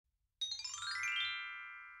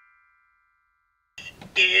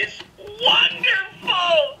is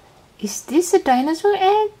wonderful! Is this a dinosaur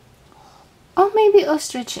egg? Or maybe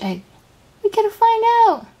ostrich egg? We gotta find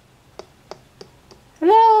out!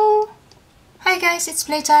 Hello! Hi guys, it's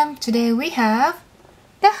playtime. Today we have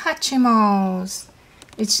the HATCHIMALS.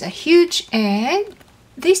 It's a huge egg.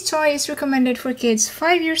 This toy is recommended for kids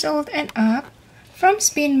 5 years old and up from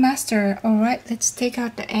Spin Master. Alright, let's take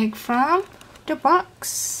out the egg from the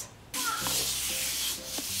box.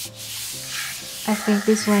 I think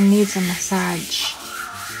this one needs a massage.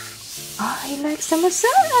 Oh, he likes the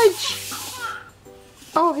massage!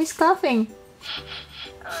 Oh, he's coughing.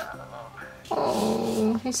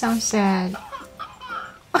 Oh, he sounds sad.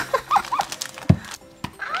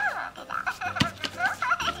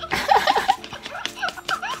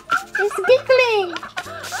 He's giggling.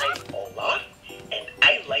 I'm Ola, and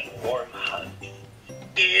I like warm hugs.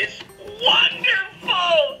 It's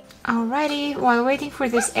wonderful! Alrighty, while waiting for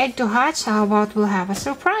this egg to hatch, how about we'll have a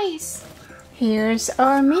surprise? Here's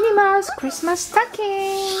our Minnie Mouse Christmas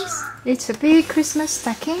stockings. It's a big Christmas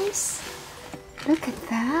stockings. Look at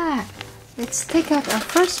that. Let's take out our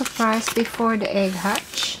first surprise before the egg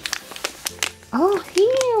hatch. Oh,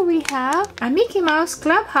 here we have a Mickey Mouse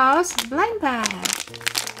Clubhouse blind bag.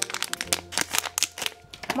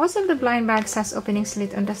 Most of the blind bags has opening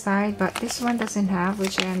slit on the side, but this one doesn't have,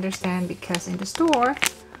 which I understand because in the store,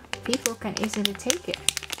 people can easily take it.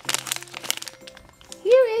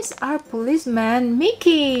 Here is our policeman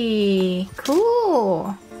Mickey.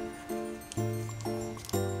 Cool.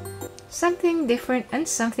 Something different and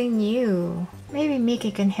something new. Maybe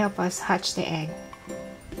Mickey can help us hatch the egg.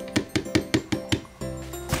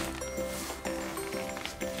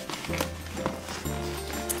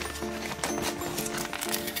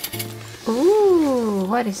 Ooh,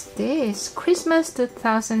 what is this? Christmas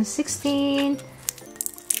 2016.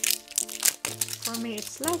 For me,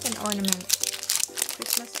 it's like an ornament.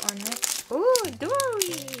 Christmas ornament. Ooh,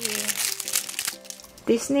 Dory!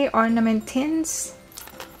 Disney ornament tins.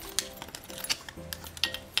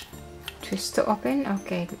 Twist to open.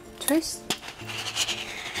 Okay, twist.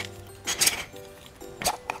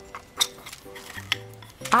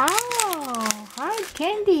 Oh, hard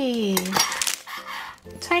candy.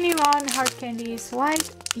 Tiny round hard candies. White,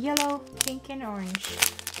 yellow, pink, and orange.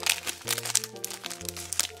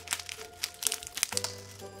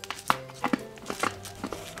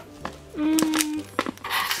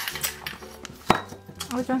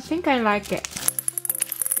 I don't think I like it.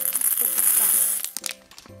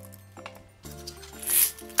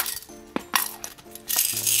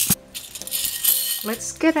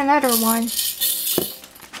 Let's get another one.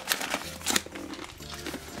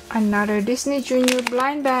 Another Disney Junior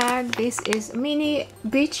blind bag. This is Minnie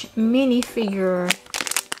Beach mini figure.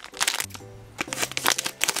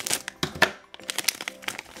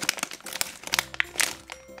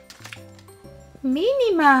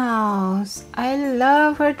 Minnie Mouse. I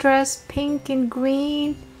love her dress, pink and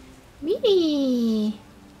green. Minnie.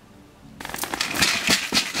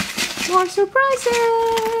 More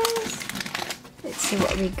surprises. Let's see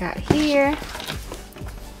what we got here.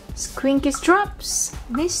 Squinky's Drops.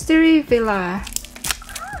 Mystery Villa.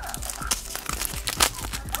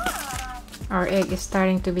 Our egg is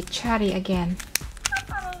starting to be chatty again.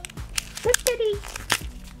 Daddy.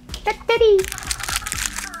 Daddy.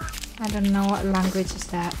 I don't know what language is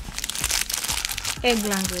that. Egg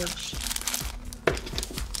language.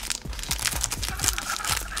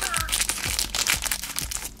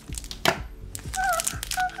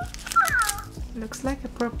 Looks like a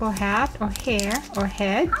purple hat or hair or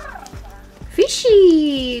head.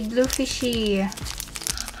 Fishy! Blue fishy.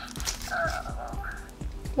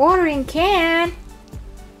 Watering can.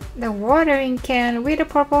 The watering can with the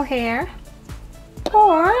purple hair.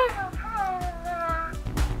 Or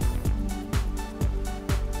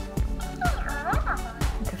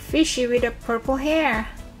the fishy with the purple hair.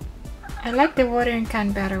 I like the watering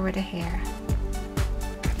can better with the hair.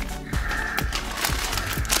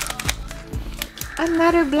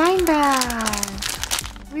 Another blind bag.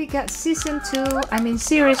 We got series 2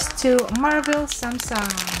 Marvel Samsung.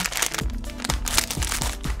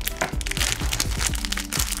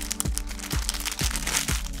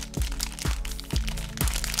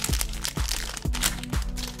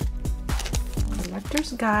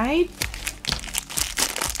 Collector's guide.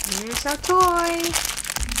 Here's our toy.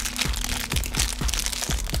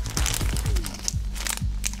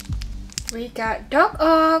 We got Dog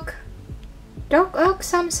Oak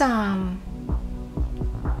Samsung.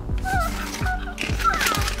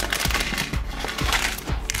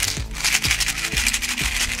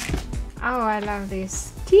 Oh, I love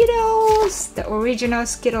this. Skittles! The original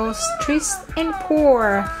Skittles Twist and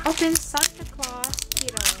Pour. Open Santa Claus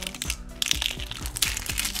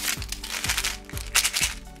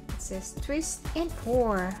Just twist and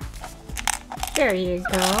pour. There you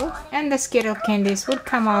go. And the Skittle candies would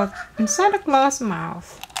come out in Santa Claus' mouth.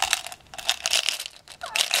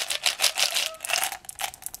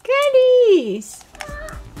 Candies!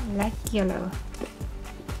 I like yellow.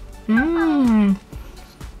 Mmm.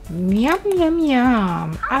 Yum, yum,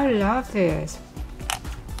 yum. I love this.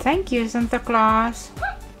 Thank you, Santa Claus.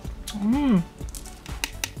 Mmm.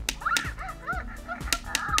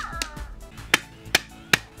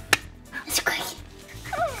 It's crazy.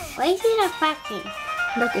 Why is it a cracking?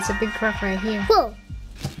 Look, it's a big crack right here. Whoa.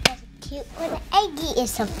 That's cute. When Eggie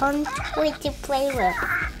is a fun toy to play with.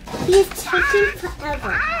 He's taking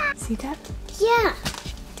forever. See that? Yeah.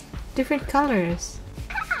 Different colors.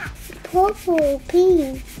 Purple,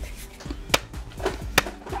 pink.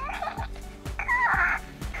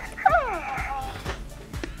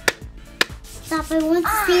 Stop, I want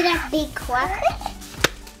to see that big crack.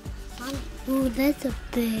 Ooh, that's a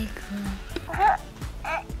big one.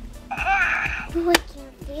 Ooh, I can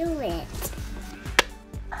feel it.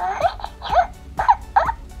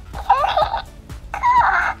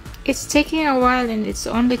 It's taking a while and it's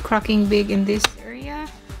only cracking big in this area.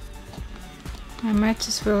 I might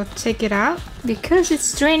just well take it out because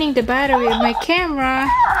it's draining the battery of my camera.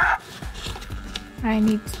 I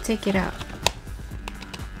need to take it out.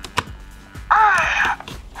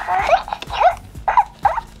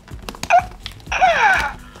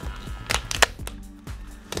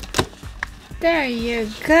 There you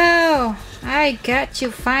go. I got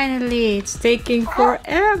you finally. It's taking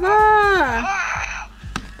forever.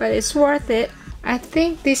 But it's worth it. I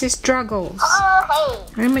think this is Druggles.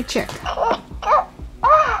 Let me check.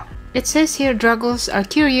 It says here Druggles are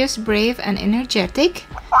curious, brave, and energetic.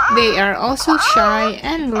 They are also shy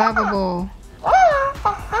and lovable.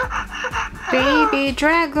 Baby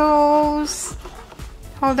Druggles.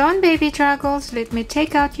 Hold on, baby Druggles. Let me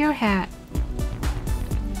take out your hat.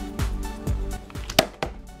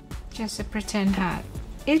 Just a pretend hat.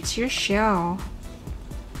 It's your shell.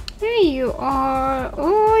 There you are.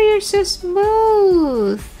 Oh, you're so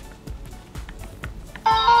smooth.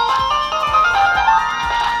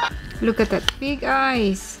 Look at that big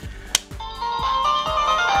eyes.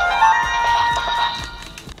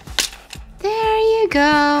 There you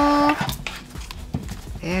go.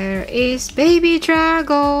 There is baby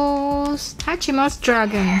Druggles. HATCHIMALS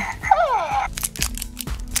dragon.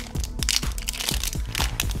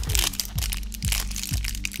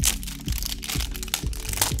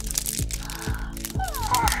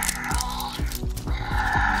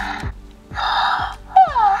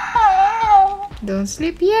 Don't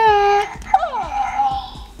sleep yet.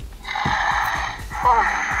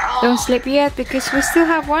 Don't sleep yet because we still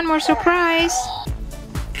have one more surprise.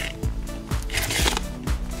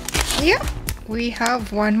 Yep, we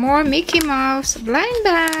have one more Mickey Mouse blind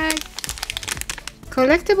bag.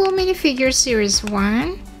 Collectible minifigure series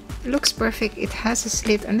 1. Looks perfect. It has a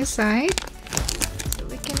slit on the side, so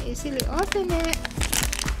we can easily open it.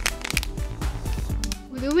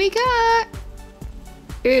 What do we got?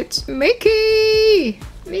 It's Mickey!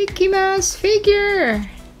 Mickey Mouse figure!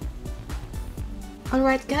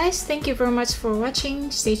 Alright guys, thank you very much for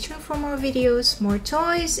watching. Stay tuned for more videos, more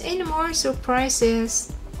toys, and more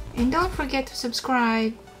surprises. And don't forget to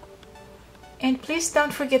subscribe. And please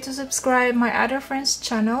don't forget to subscribe my other friends'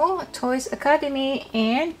 channel, Toys Academy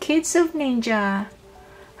and Kids of Ninja.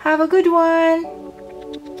 Have a good one!